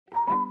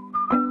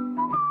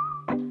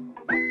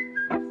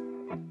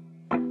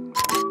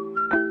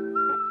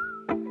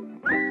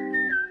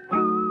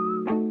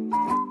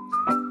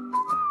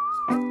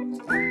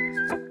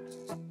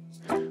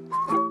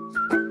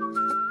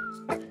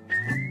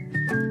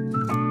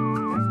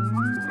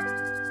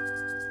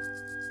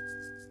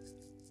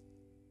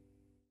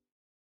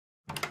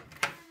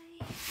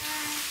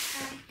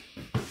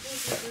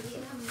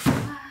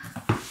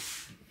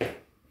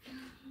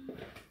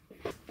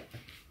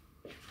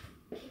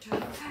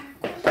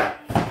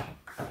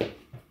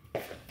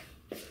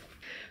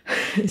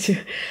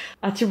지금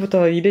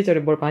아침부터 이래저래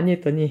뭘 많이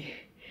했더니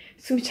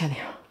숨이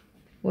차네요.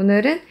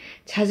 오늘은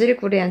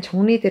자질구레한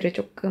정리들을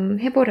조금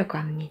해보려고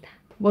합니다.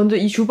 먼저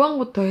이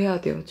주방부터 해야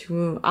돼요.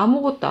 지금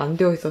아무것도 안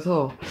되어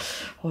있어서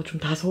좀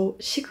다소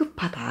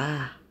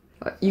시급하다.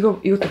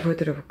 이것도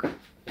보여드려볼까?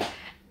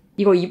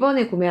 이거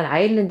이번에 구매한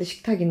아일랜드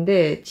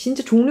식탁인데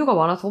진짜 종류가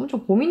많아서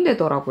엄청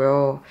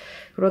고민되더라고요.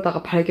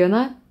 그러다가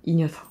발견한 이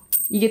녀석.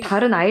 이게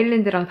다른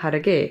아일랜드랑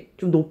다르게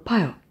좀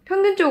높아요.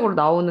 평균적으로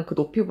나오는 그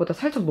높이보다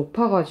살짝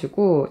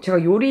높아가지고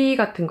제가 요리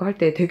같은 거 할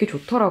때 되게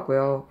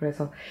좋더라고요.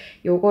 그래서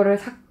요거를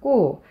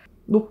샀고,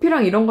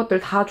 높이랑 이런 것들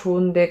다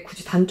좋은데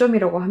굳이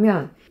단점이라고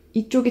하면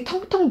이쪽이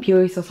텅텅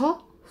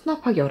비어있어서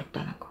수납하기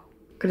어렵다는 거.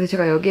 그래서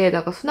제가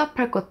여기에다가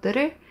수납할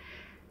것들을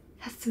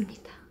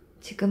샀습니다.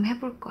 지금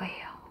해볼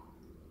거예요.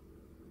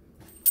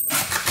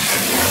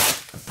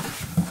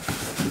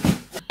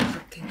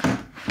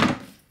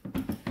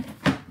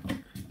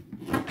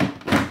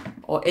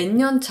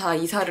 N년차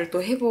이사를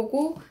또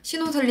해보고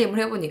신혼살림을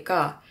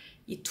해보니까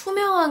이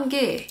투명한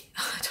게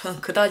저는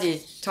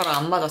그다지 저랑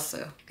안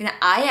맞았어요. 그냥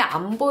아예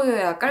안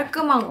보여야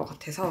깔끔한 것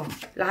같아서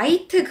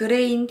라이트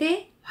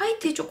그레이인데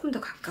화이트에 조금 더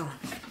가까운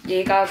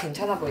얘가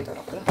괜찮아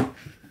보이더라고요.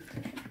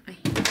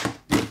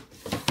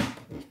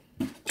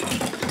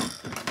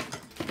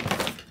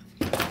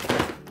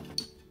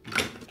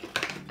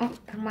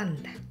 딱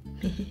맞는다.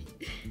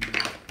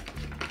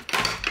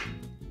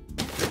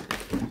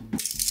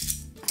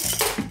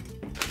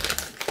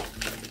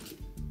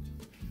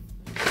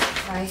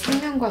 나의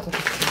생명과도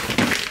같은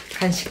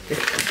간식들.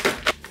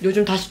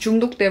 요즘 다시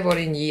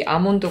중독돼버린 이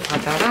아몬드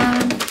과자랑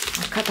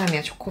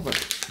마카다미아 초코볼,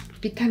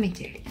 비타민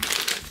젤리.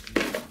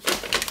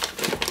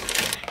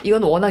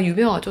 이건 워낙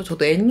유명하죠.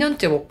 저도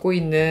N년째 먹고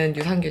있는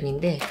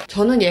유산균인데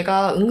저는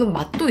얘가 은근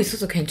맛도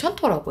있어서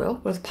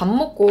괜찮더라고요. 그래서 밥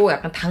먹고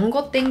약간 단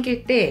거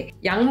땡길 때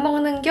약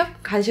먹는 겸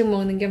간식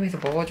먹는 겸 해서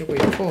먹어주고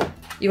있고,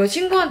 이거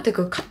친구한테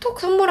그 카톡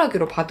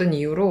선물하기로 받은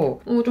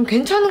이후로 좀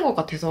괜찮은 것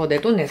같아서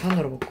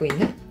내돈내산으로 먹고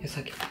있는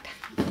녀석입니다.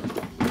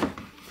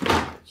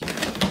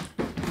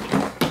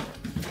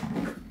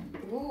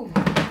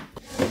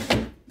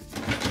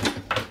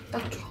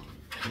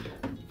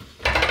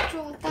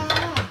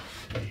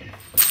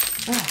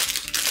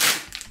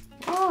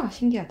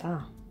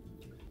 신기하다.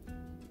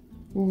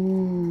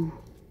 오,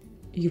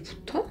 이게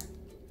붙어?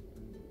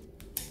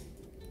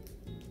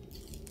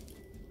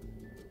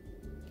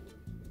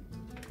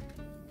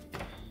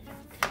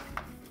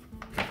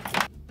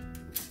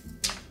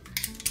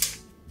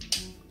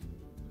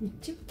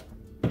 있지?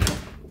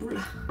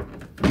 몰라.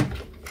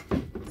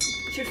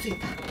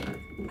 실수했다.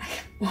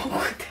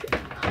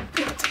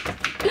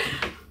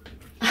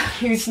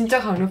 이거 진짜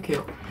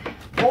강력해요.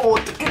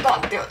 어떻게도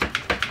안 돼요.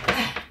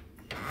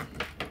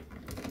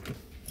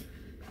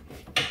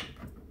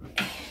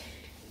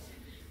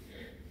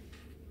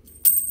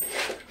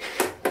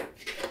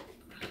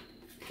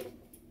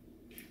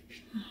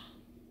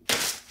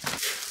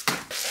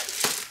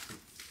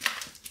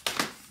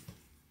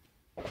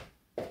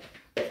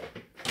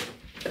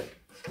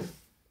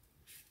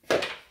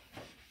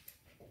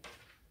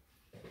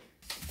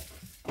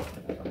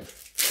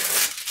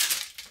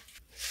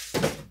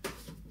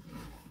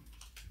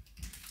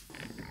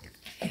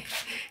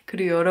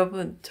 그리고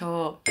여러분,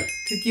 저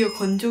드디어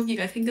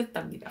건조기가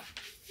생겼답니다.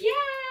 이야!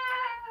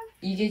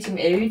 이게 지금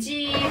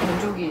LG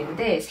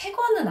건조기인데 새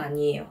거는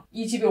아니에요.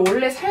 이 집에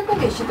원래 살고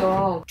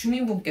계시던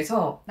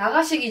주민분께서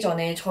나가시기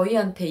전에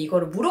저희한테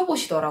이거를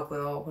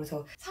물어보시더라고요.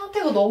 그래서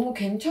상태가 너무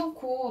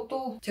괜찮고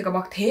또 제가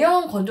막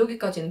대형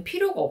건조기까지는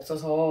필요가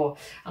없어서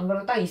안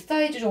그래도 딱 이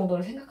사이즈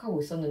정도를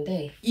생각하고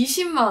있었는데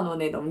 20만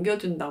원에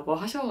넘겨준다고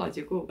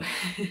하셔가지고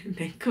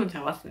냉큼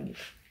잡았습니다.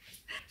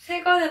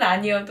 새 거는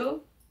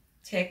아니어도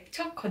제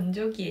첫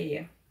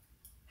건조기예요.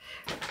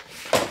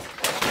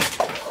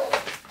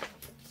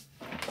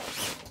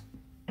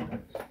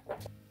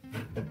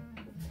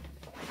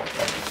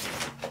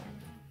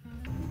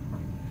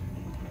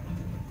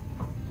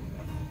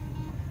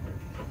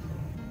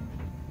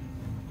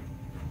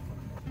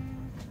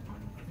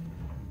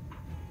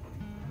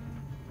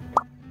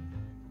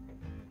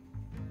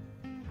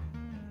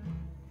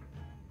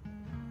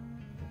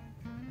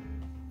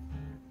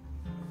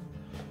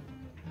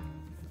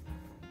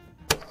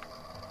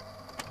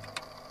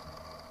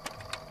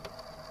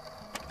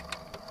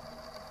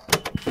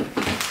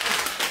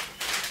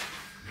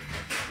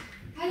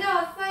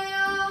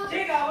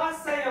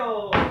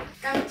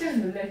 깜짝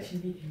놀랄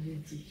준비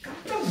됐는지.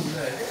 깜짝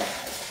놀라야 돼?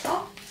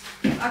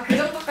 그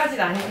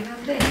정도까지는 아니긴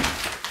한데.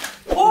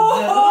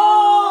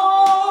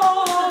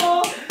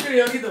 그리고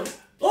여기도.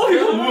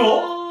 이거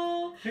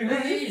뭐야?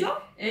 여기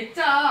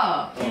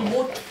액자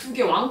뭐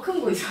 2개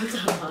왕큰 거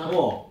있었잖아.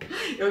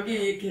 여기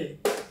이렇게.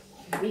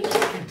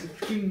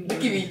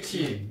 느낌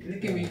있지?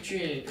 느낌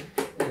있지?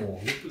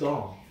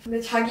 예쁘다. 근데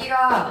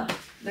자기가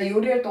나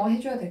요리할 동안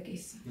해줘야 될 게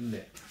있어.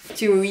 근데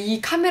지금 이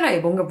카메라에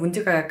뭔가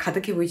문제가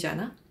가득해 보이지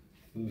않아?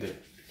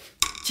 근데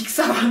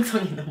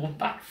직사광선이 너무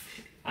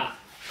빡세.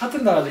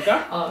 커튼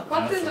달아줄까?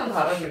 커튼 좀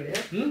달아줄래요?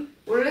 응?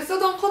 원래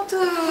쓰던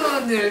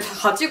커튼을 다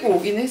가지고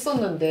오긴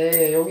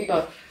했었는데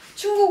여기가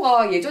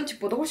층고가 예전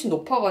집보다 훨씬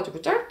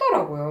높아가지고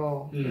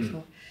짧더라고요.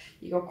 그래서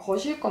이거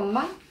거실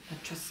것만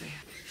맞췄어요.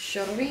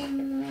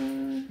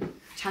 샤링.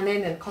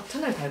 자네는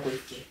커튼을 달고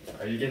있기.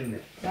 알겠네.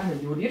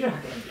 나는 요리를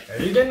하겠네.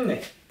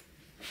 알겠네.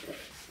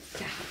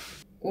 자,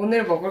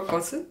 오늘 먹을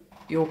것은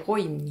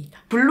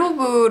요거입니다.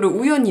 블로그를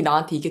우연히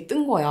나한테 이게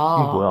뜬 거야.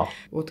 이게 뭐야?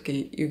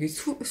 어떻게 여기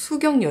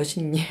수경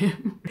여신님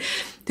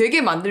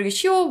되게 만들기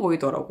쉬워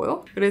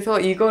보이더라고요.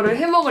 그래서 이거를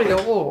해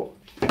먹으려고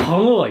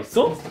광어가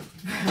있어?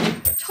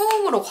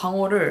 처음으로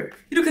광어를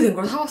이렇게 된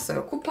걸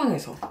사왔어요.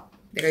 쿠팡에서.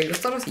 내가 이거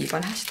썰어서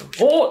입안에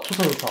하시더라고.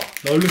 좋다 좋다.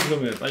 나 얼른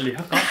그러면 빨리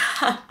할까?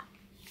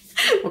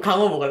 뭐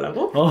광어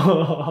먹으려고?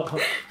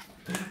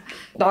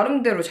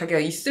 나름대로 자기가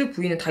있을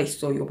부위는 다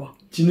있어. 이거 봐.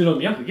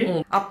 지느러미야 그게?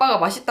 응. 아빠가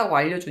맛있다고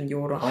알려준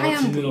이거로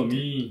하얀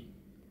지느러미.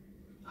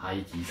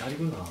 이게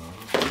이살이구나.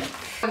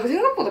 이거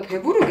생각보다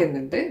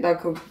배부르겠는데? 나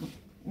그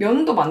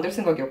면도 만들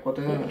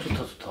생각이었거든.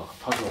 좋다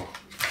다 좋아.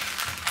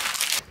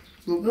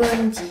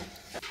 묵은지.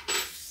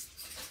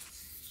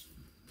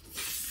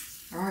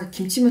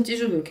 김치만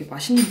찢어도 이렇게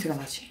맛있는 냄새가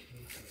나지.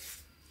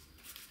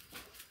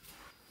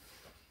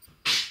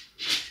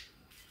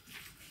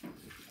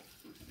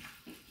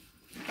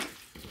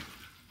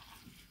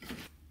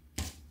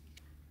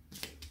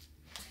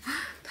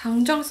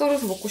 당장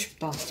썰어서 먹고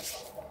싶다.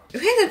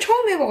 회는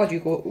처음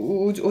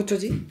해봐가지고 이거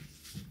어쩌지?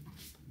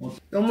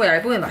 너무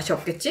얇으면 맛이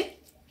없겠지?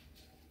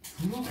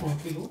 그럴 것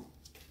같기도.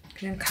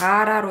 그냥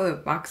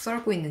가라로 막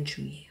썰고 있는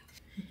중이에요.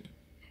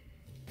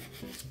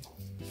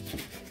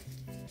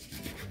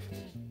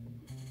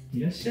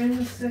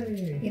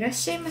 이라시마세.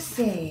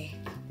 이라시마세.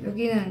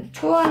 여기는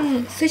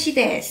초원 스시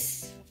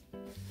데스.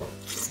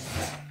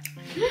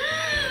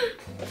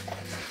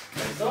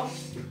 맛있어?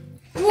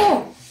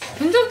 우와!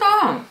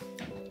 괜찮다!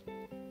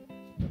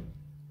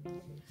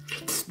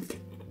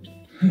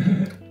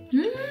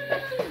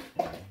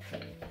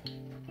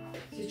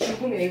 이제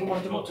죽으면 이거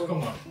먼저 먹고.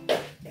 잠깐만.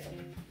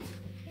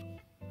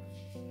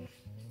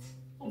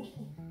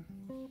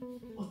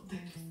 어때?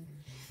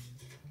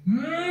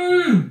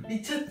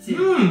 미쳤지?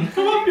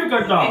 초밥집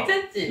같다.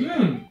 미쳤지?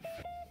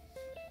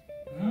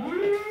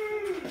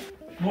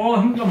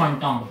 와 진짜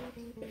맛있다.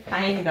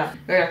 다행이다.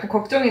 내가 약간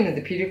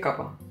걱정했는데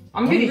비릴까봐.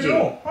 안 비리지?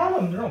 하나도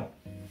안 들어.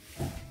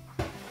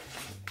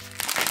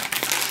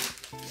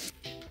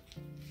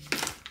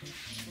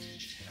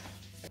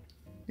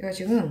 내가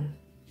지금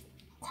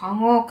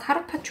광어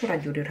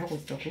카르파치오란 요리를 하고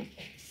있다고.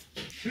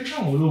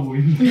 실상 어려워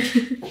보이는데.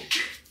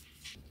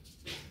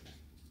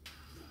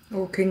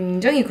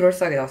 굉장히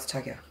그럴싸하게 나왔어,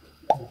 자기야.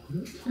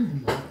 그래?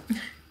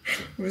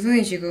 우리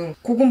선생님 지금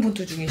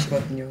고군분투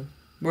중이시거든요.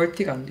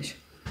 멀티가 안 되셔.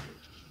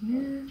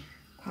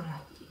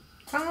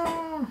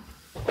 광어.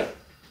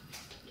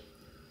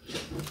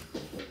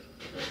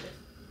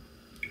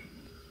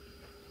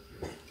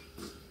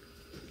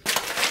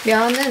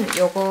 면은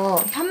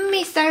요거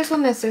현미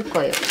쌀소면 쓸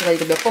거예요. 제가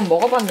이거 몇 번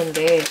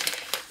먹어봤는데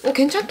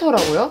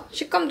괜찮더라고요.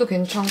 식감도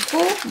괜찮고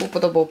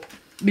무엇보다 뭐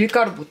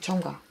밀가루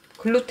무첨가,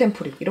 글루텐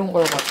프리 이런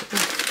거여가지고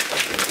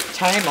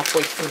잘 먹고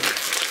있습니다.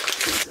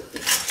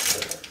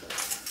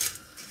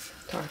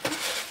 더 할까?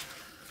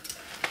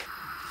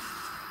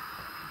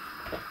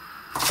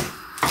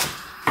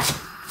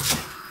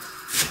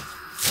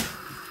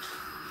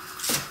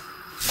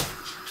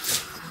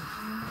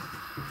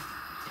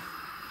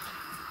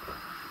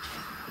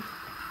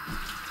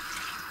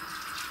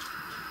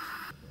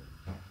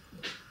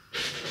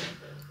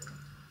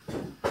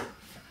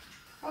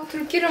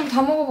 들기름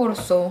다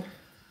먹어버렸어.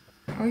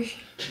 아이.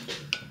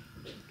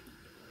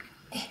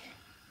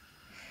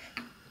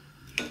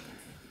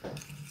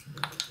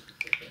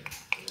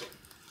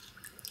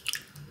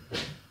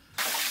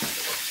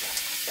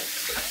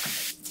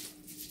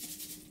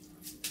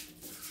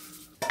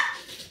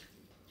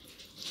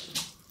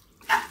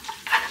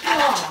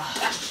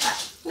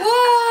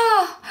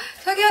 우와!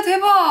 자기야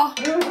대박!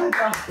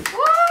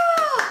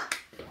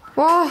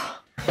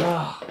 와!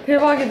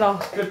 대박이다.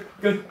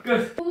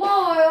 끝.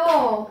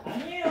 고마워요.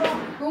 아니에요.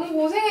 너무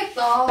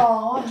고생했다.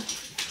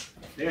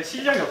 내가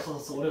실력이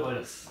없어서 오래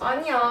걸렸어.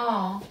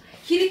 아니야.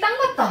 길이 딱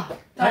맞다.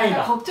 나 다행이다.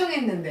 약간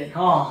걱정했는데.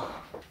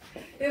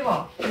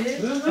 대박.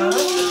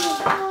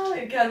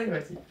 이렇게 하는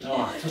거지.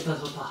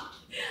 좋다.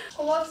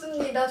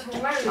 고맙습니다.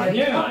 정말로.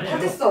 아니에요. 다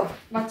됐어.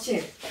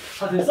 마침.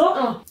 다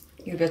됐어?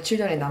 이거 며칠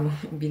전에 남은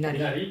미나리.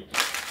 미나리?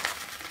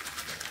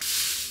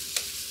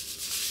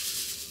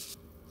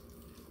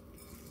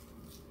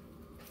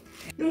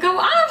 눈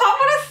감아.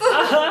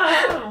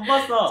 봐버렸어. 못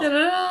봤어.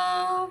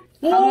 짜라란.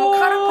 광어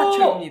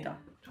카르파치오입니다.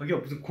 저기가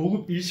무슨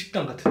고급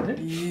일식당 같은데?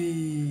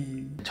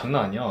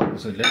 장난 아니야.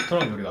 무슨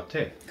레스토랑 요리 같아.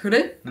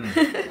 그래? 응.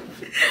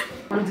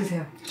 바로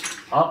드세요.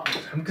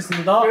 잘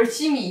먹겠습니다.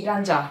 열심히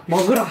일한 자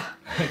먹으라.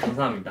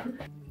 감사합니다.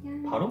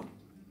 바로?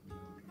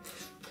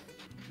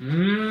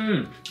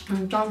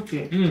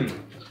 괜찮지?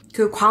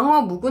 그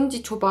광어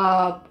묵은지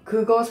초밥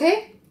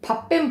그것의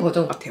밥 뺀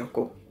버전 같아요,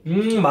 꼭.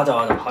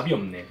 맞아. 밥이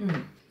없네.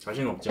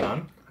 자신은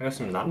없지만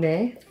하겠습니다.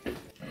 네.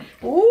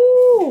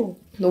 오!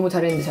 너무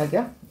잘했는데,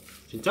 자기야?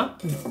 진짜?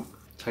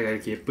 자기가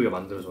이렇게 예쁘게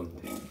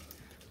만들어줬는데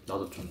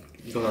나도 좀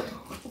이거라도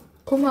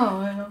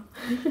고마워요.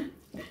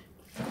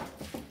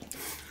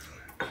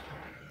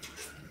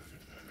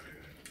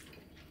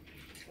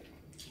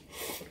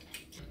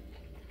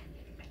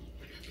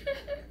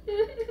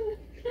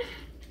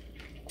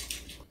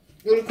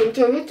 우리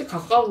근처에 횟집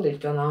가까운 데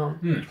있잖아.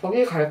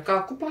 거기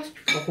갈까 쿠팡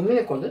시킬까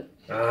고민했거든?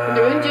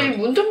 근데 왠지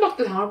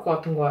문전박대 당할 것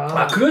같은 거야.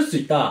 아, 그럴 수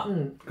있다.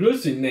 응. 그럴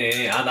수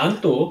있네. 아,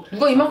 난 또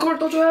누가 이만큼을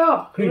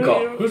떠줘야.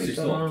 그러니까 그럴 수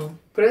있어.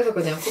 그래서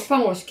그냥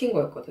쿠팡으로 시킨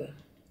거였거든.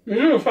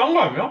 싼 거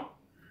아니야?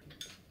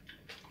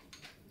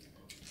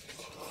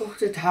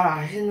 혹시 잘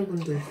아시는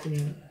분들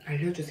있으면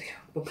알려주세요.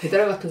 뭐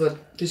배달 같은 거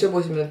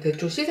드셔보시면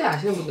대충 시세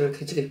아시는 분들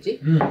계시겠지?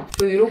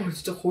 저 이런 걸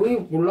진짜 거의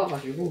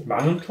몰라가지고.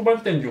 만원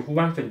초반대인지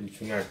후반대인지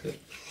중요할 듯.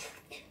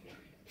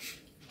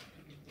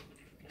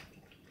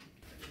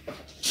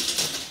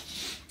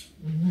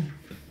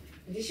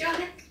 이제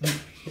시원해?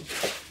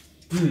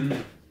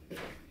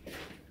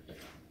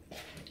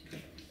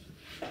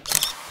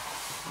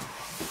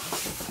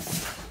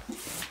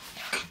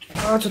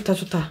 아 좋다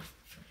좋다.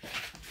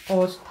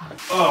 좋다.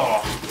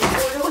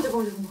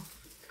 잠깐만.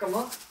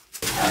 잠깐만.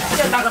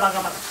 야 나가.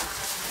 나가?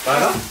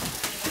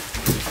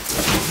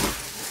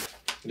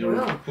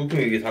 뭐야?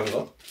 부품 이게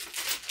다인가?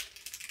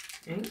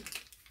 응?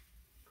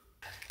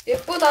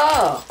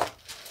 예쁘다.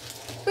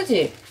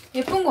 그치?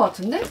 예쁜 거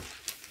같은데?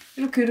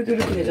 이렇게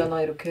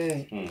되잖아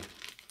이렇게. 응.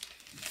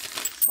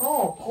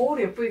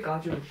 거울이 예쁘니까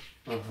아주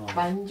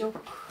만족.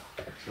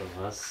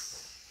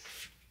 좋았어.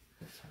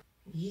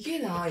 이게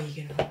나.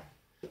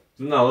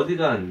 누나 어디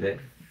가는데?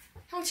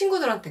 형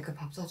친구들한테 그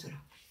밥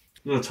사주라.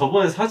 누나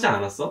저번에 사지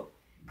않았어?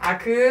 아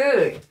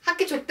그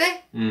학기 초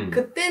때? 응.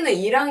 그때는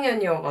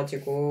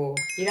 1학년이어가지고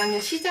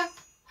 1학년 시작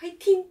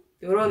화이팅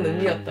이런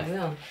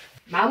의미였다면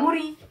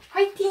마무리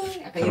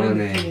화이팅 약간 이런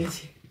그러네.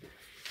 느낌이지.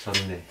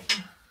 좋네.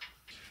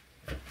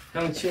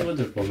 형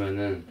친구들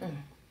보면은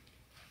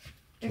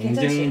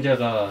괜찮지?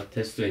 경쟁자가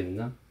될 수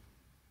있나?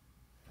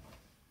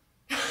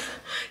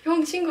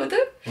 형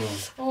친구들?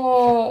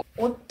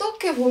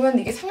 어떻게 보면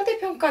이게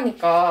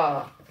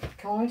상대평가니까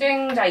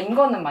경쟁자인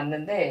거는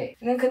맞는데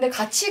근데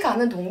같이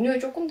가는 동료에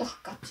조금 더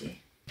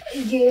가깝지.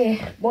 이게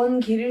먼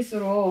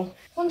길일수록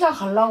혼자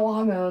가려고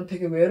하면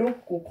되게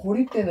외롭고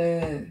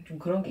고립되는 좀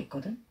그런 게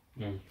있거든?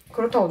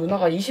 그렇다고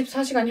누나가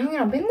 24시간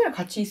형이랑 맨날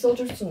같이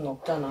있어줄 수는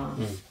없잖아.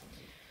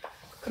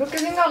 그렇게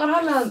생각을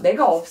하면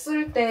내가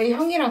없을 때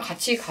형이랑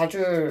같이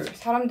가줄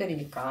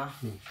사람들이니까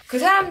그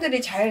사람들이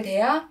잘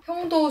돼야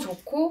형도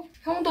좋고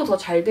형도 더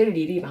잘 될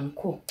일이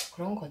많고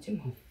그런 거지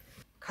뭐.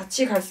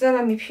 같이 갈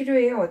사람이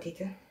필요해요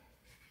어디든.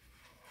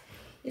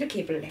 이렇게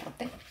입을래?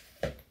 어때?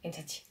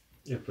 괜찮지?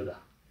 예쁘다.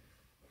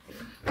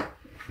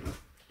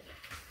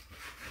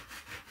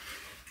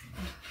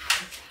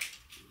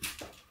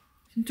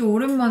 진짜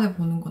오랜만에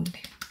보는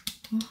건데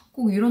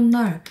꼭 이런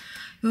날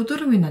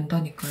여드름이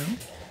난다니까요.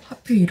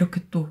 하필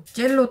이렇게 또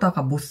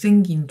젤로다가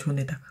못생긴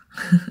존에다가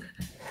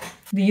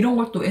근데 이런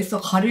걸 또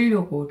애써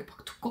가리려고 이렇게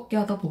막 두껍게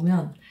하다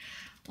보면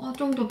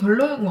좀 더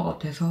별로인 것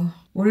같아서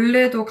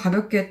원래도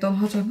가볍게 했던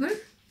화장을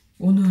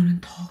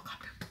오늘은 더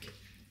가볍게.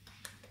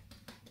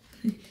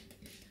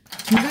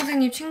 김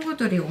선생님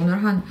친구들이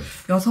오늘 한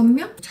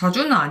 6명?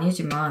 자주는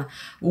아니지만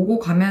오고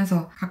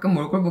가면서 가끔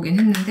얼굴 보긴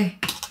했는데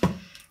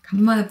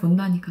간만에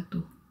본다니까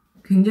또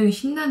굉장히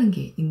신나는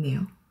게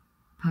있네요.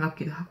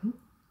 반갑기도 하고.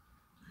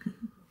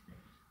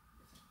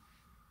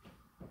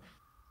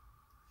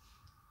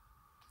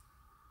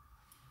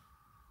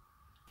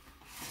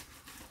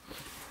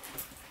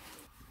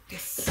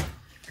 됐어.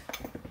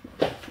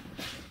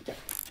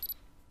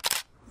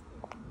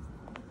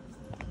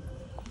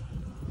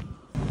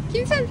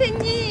 김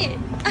선생님!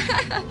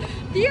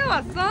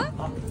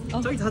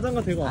 뛰어왔어? 저기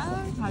자전거 들고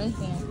왔어.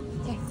 잘했어요.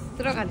 자,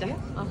 들어가자.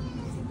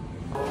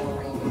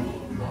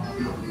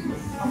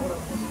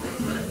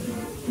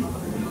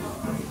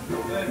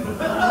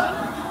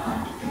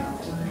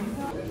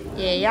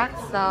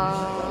 예약서.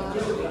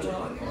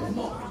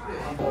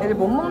 여기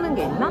못 먹는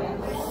게 있나?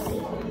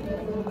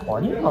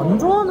 아니? 안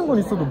좋아하는 건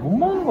있어도 못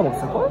먹는 건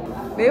없을걸?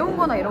 매운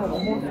거나 이런 거 못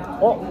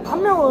먹어.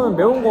 한 명은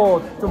매운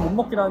거 좀 못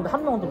먹긴 하는데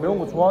한 명은 또 매운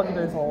거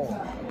좋아하기도 해서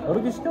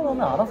여러 개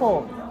시켜놓으면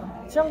알아서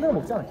취향대로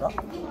먹지 않을까?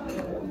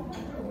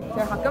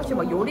 제가 가끔씩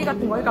막 요리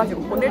같은 거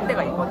해가지고 보낼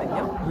때가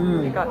있거든요.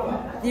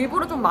 그러니까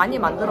일부러 좀 많이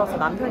만들어서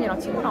남편이랑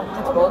친구랑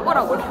같이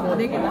먹으라고 이렇게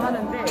보내기는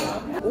하는데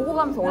오고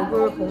가면서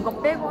얼굴 본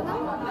거 빼고는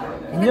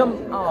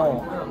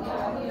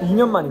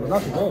 2년 만이구나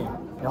그게.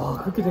 야,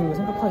 그렇게 된 거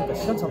생각하니까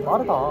시간 참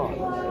빠르다.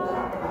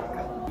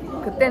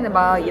 그때는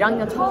막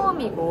 1학년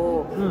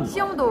처음이고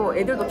시험도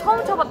애들도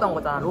처음 쳐봤던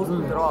거잖아.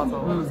 로스쿨 들어와서.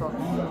 그래서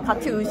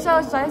같이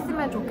으쌰으쌰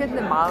했으면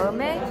좋겠는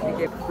마음에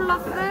이게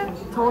플러스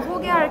저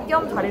소개할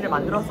겸 자리를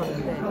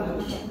만들었었는데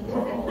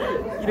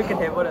이렇게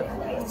돼버렸어.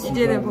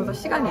 이제는 벌써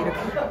시간이 이렇게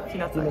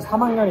지났어요.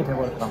 3학년이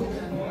돼버렸다.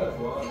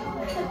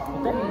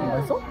 어때?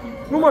 맛있어?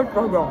 너무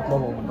맛있다 그냥. 너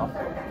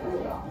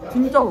먹어본다.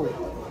 진짜로.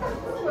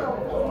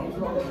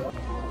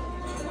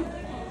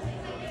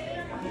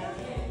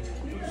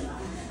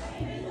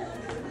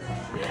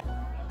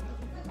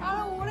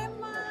 아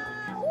오랜만.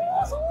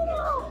 오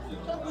소은아.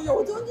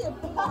 여전히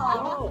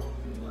예쁘다.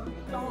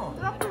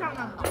 트러플 향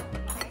난다.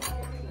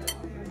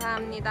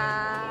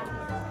 감사합니다.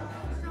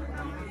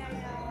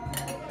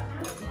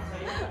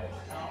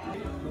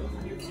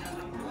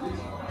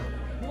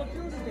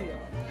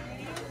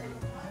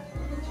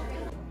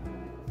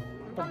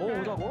 일단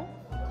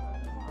먹어보자고?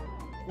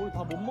 우리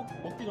다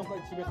먹기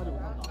전까지 집에 가지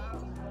못한다.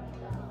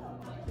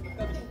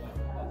 끝까지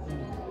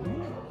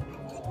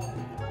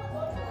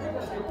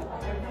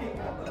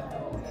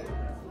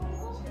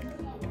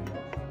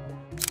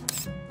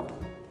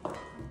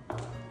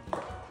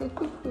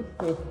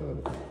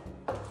먹어요.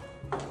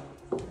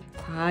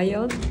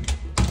 과연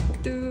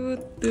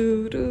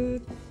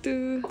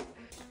뚜뚜루뚜.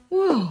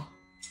 우와,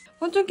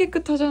 완전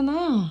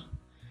깨끗하잖아.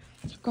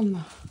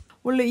 잠깐만.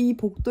 원래 이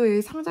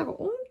복도에 상자가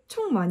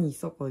엄청 많이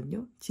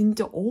있었거든요.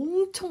 진짜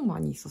엄청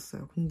많이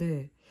있었어요.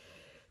 근데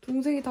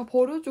동생이 다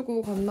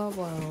버려주고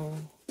갔나봐요.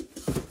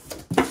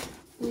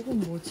 이건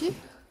뭐지?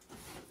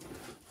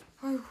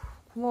 아이고,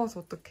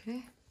 고마워서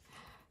어떡해.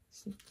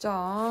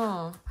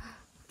 진짜.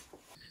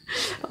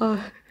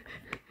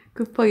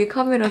 급하게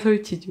카메라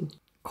설치 중.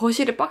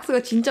 거실에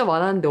박스가 진짜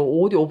많았는데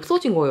어디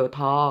없어진 거예요,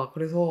 다.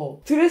 그래서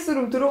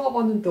드레스룸 들어가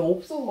봤는데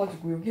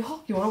없어가지고 여기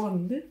확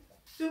열어봤는데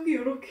여기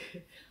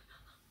이렇게.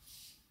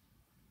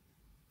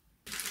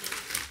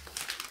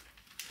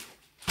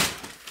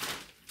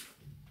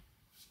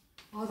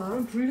 아,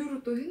 나름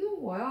분류를 또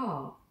해놓은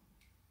거야.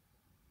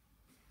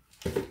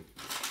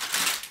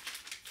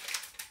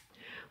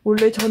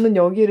 원래 저는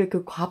여기를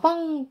그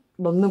가방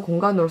넣는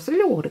공간으로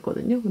쓰려고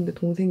그랬거든요. 근데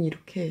동생이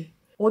이렇게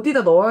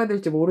어디다 넣어야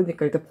될지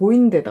모르니까 일단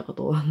보이는 데다가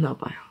넣어놨나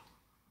봐요.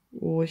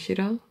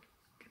 옷이랑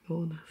이렇게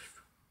넣어놨어.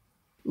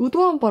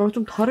 의도한 바랑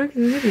좀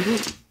다르긴 해도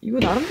이거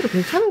나름대로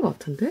괜찮은 것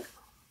같은데?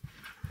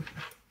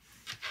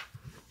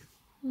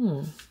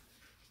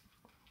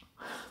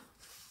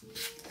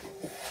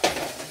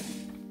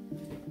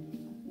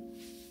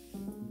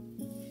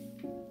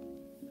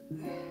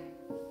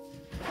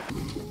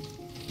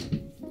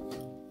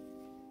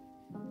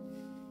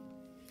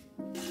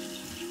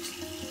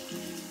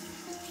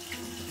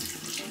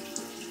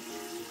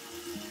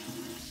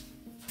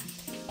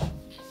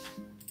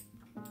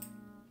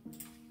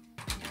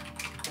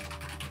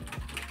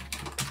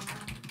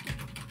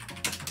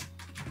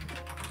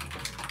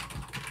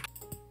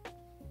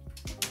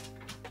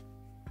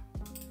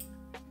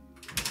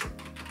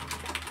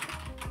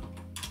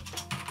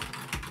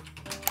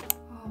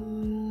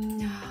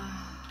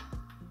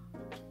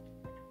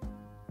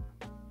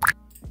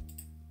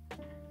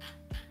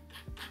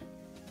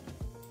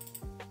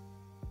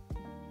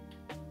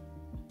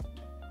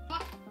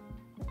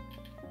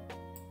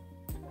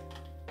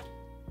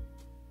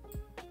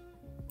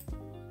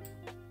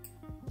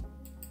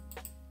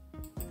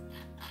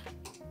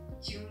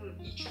 지금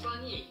이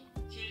주방이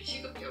제일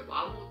시급해요. 뭐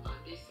아무것도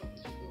안 돼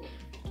있어가지고.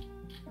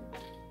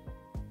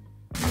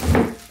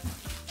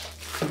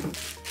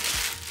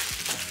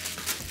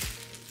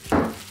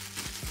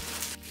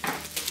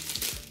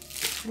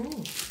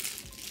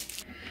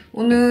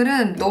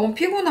 오늘은 너무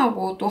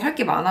피곤하고 또 할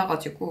게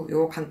많아가지고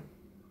이거 간?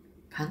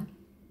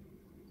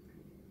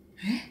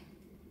 에?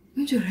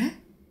 왜 저래?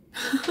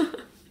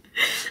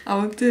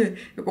 아무튼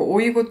이거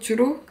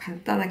오이고추로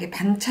간단하게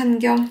반찬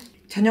겸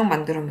저녁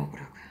만들어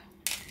먹으라고요.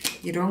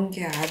 이런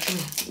게 아주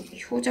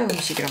효자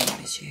음식이란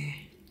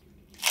말이지.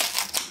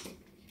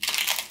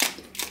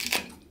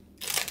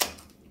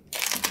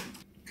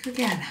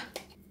 크게 하나.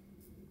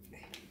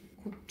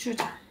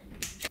 고추장.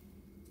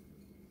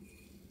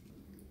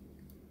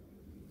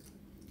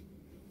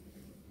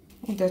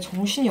 내가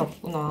정신이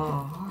없구나.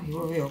 아,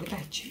 이걸 왜 여기다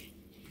했지?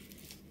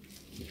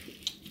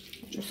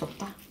 어쩔 수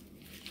없다.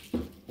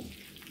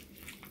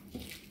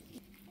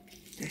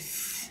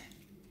 됐어.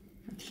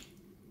 어디?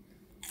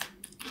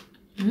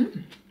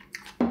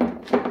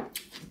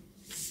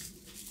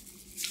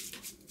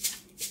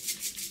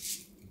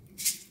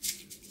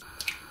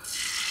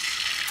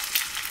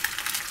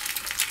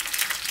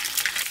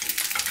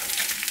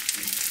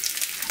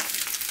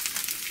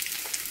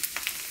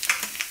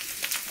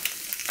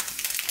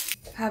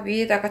 밥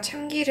위에다가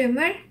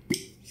참기름을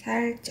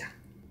살짝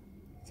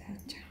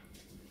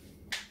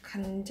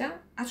간장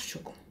아주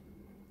조금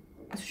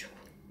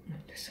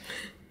됐어.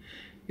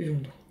 이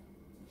정도.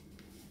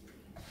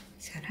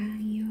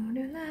 사랑이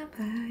오려나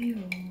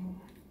봐요.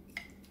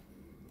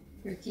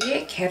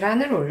 여기에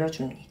계란을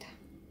올려줍니다.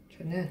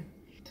 저는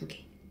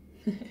 2개.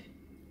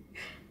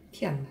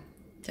 티 안 나.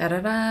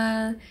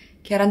 짜라란.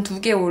 계란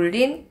 2개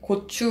올린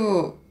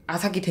고추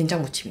아삭이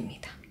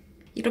된장무침입니다.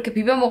 이렇게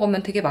비벼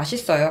먹으면 되게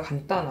맛있어요.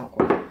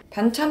 간단하고.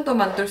 반찬도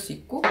만들 수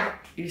있고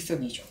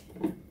일석이조.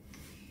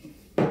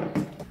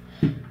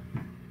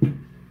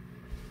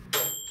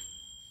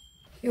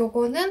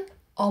 요거는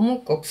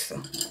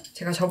어묵국수.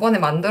 제가 저번에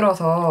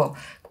만들어서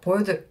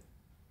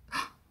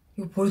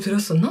이거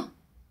보여드렸었나?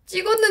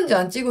 찍었는지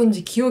안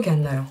찍었는지 기억이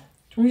안 나요.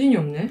 정신이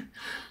없네.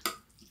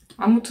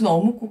 아무튼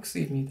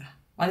어묵국수입니다.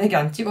 만약에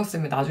안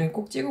찍었으면 나중에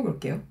꼭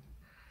찍어볼게요.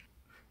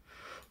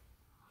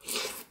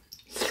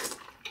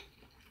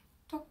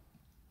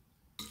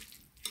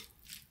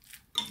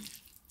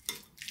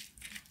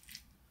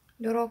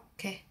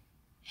 요렇게.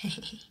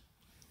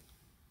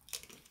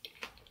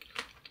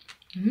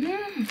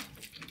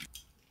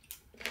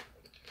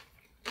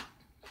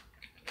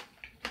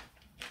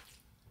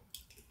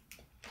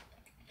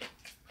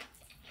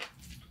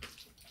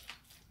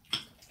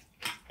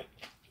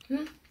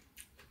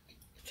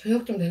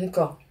 저녁쯤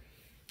되니까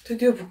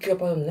드디어 붓기가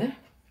빠졌네.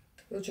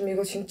 요즘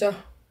이거 진짜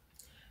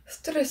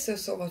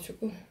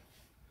스트레스였어가지고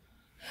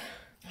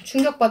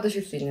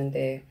충격받으실 수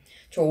있는데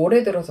저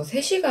올해 들어서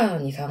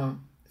 3시간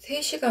이상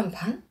 3시간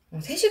반?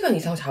 3시간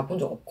이상 자본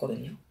적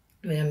없거든요.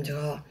 왜냐면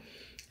제가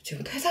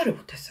지금 퇴사를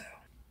못했어요.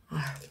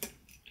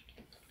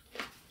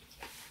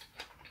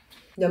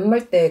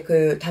 연말 때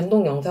그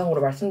단독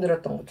영상으로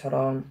말씀드렸던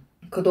것처럼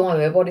그동안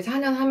외벌이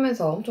 4년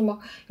하면서 엄청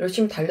막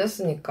열심히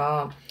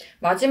달렸으니까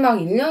마지막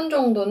 1년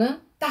정도는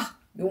딱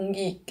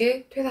용기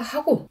있게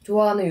퇴사하고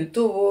좋아하는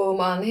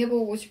유튜브만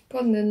해보고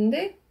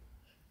싶었는데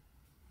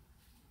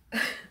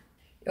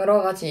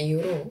여러 가지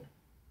이유로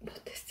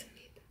못했습니다.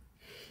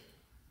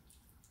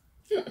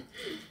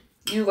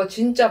 이유가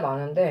진짜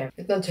많은데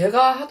일단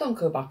제가 하던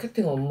그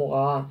마케팅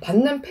업무가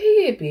받는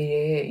페이에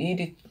비해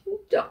일이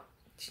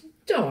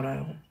진짜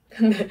많아요.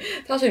 근데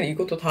사실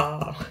이것도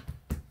다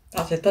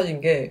제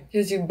탓인 게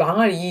제가 지금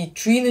망할 이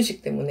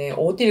주인의식 때문에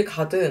어딜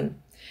가든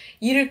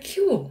일을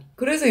키워.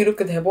 그래서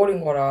이렇게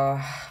돼버린 거라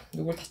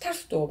누굴 탓할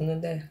수도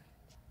없는데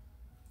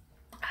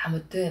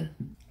아무튼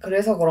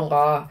그래서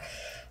그런가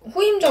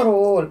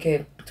후임자로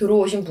이렇게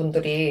들어오신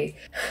분들이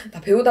다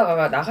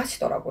배우다가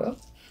나가시더라고요.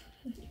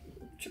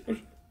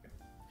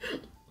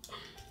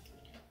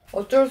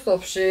 어쩔 수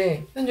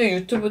없이 현재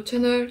유튜브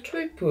채널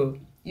초이프,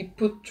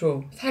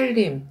 이프초,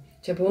 살림,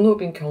 제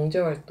본업인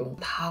경제활동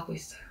다 하고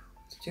있어요.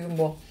 지금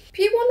뭐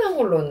피곤한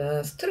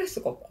걸로는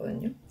스트레스가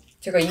없거든요.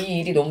 제가 이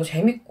일이 너무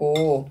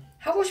재밌고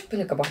하고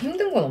싶으니까 막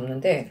힘든 건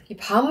없는데 이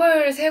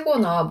밤을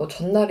새거나 뭐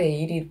전날에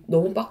일이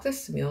너무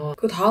빡셌으면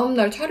그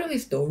다음날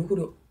촬영했을 때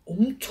얼굴이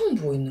엄청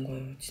부어있는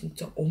거예요.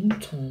 진짜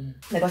엄청.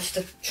 내가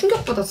진짜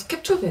충격받아서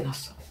캡처도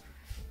해놨어.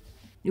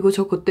 이거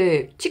저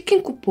그때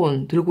치킨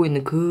쿠폰 들고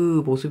있는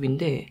그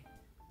모습인데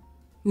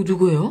이거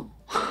누구예요?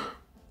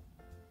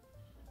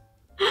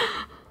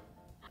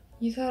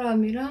 이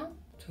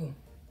사람이랑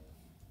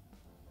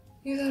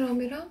이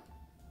사람이랑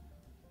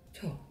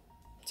저.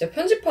 진짜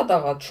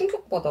편집하다가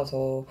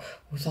충격받아서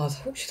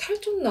혹시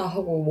살쪘나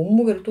하고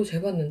몸무게를 또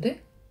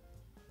재봤는데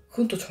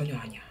그건 또 전혀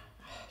아니야.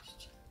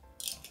 진짜.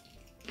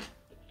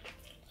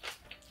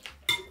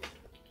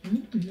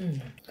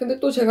 근데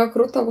또 제가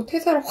그렇다고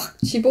퇴사를 확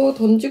집어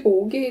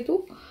던지고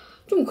오기에도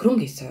좀 그런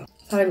게 있어요.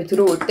 사람이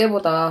들어올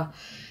때보다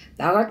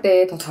나갈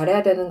때 더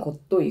잘해야 되는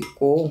것도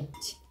있고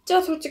진짜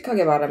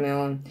솔직하게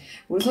말하면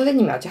우리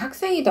선생님이 아직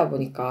학생이다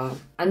보니까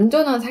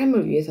안전한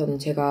삶을 위해서는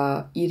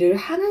제가 일을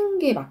하는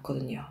게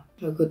맞거든요.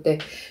 그때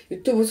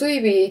유튜브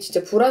수입이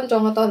진짜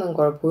불안정하다는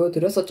걸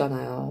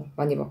보여드렸었잖아요.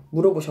 많이 막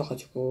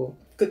물어보셔가지고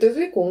그때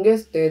수입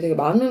공개했을 때 되게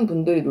많은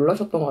분들이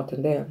놀라셨던 것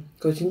같은데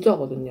그거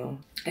진짜거든요.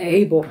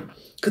 에이 뭐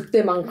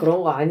그때만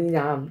그런 거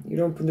아니냐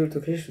이런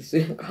분들도 계실 수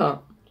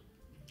있으니까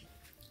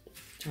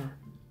자,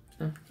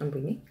 안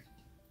보이니?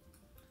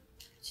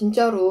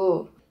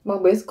 진짜로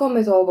막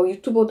매스컴에서 막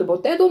유튜버들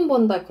뭐 떼돈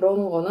번다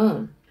그러는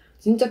거는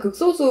진짜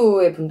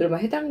극소수의 분들만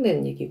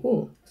해당되는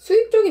얘기고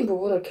수익적인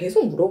부분을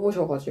계속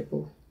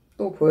물어보셔가지고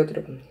또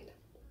보여드려봅니다.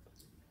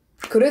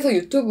 그래서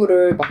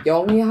유튜브를 막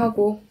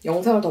영위하고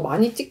영상을 더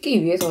많이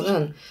찍기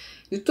위해서는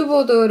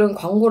유튜버들은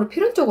광고를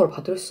필연적으로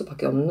받을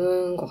수밖에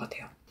없는 것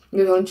같아요.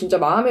 근데 저는 진짜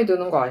마음에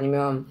드는 거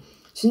아니면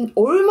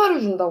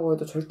얼마를 준다고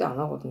해도 절대 안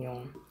하거든요.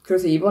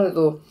 그래서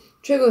이번에도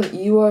최근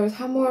 2월,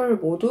 3월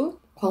모두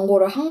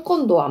광고를 한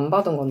건도 안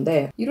받은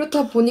건데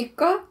이렇다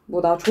보니까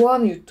뭐 나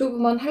좋아하는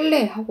유튜브만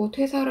할래 하고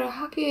퇴사를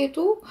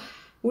하기에도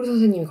우리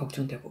선생님이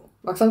걱정되고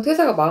막상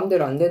퇴사가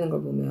마음대로 안 되는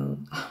걸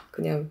보면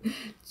그냥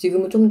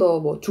지금은 좀 더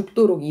뭐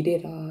죽도록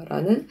일해라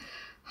라는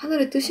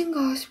하늘의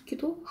뜻인가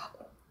싶기도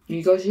하고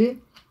이것이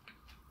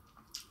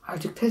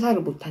아직 퇴사를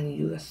못한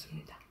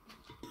이유였습니다.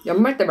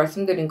 연말 때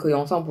말씀드린 그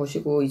영상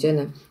보시고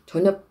이제는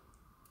전업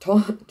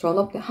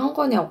때 한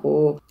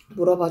거냐고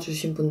물어봐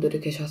주신 분들이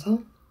계셔서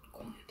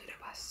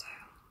공유드려봤어요.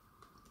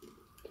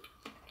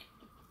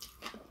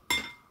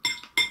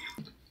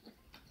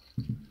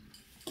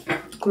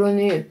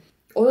 그러니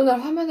어느 날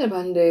화면을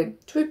봤는데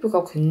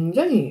초이프가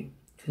굉장히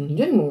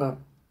뭔가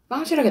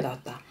빵실하게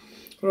나왔다.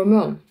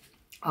 그러면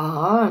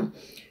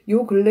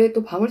요 근래에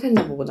또 밤을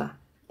샜나 보구나.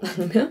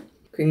 아니면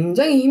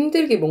굉장히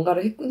힘들게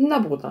뭔가를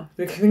했나 보다.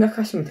 이렇게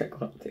생각하시면 될 것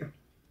같아요.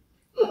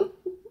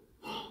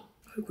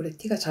 얼굴에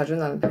티가 자주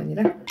나는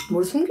편이라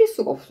뭘 숨길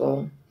수가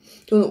없어.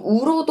 저는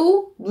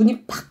울어도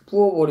눈이 팍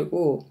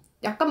부어버리고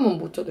약간만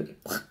못 쪄도 이렇게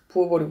팍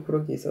부어버리고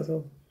그런 게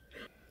있어서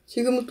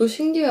지금은 또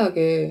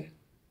신기하게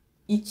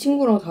이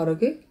친구랑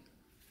다르게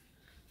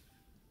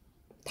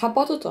다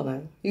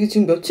빠졌잖아요. 이게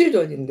지금 며칠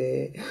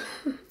전인데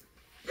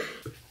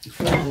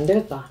안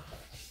되겠다.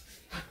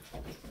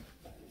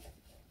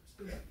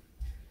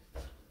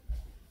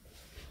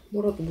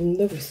 뭐라도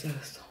문대고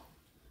있어야겠어.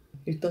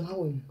 일단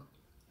하고 있는 거.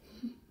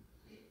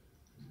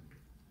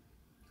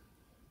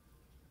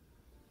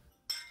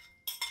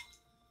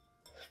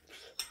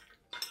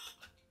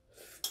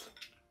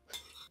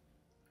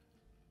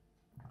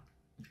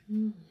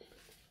 음.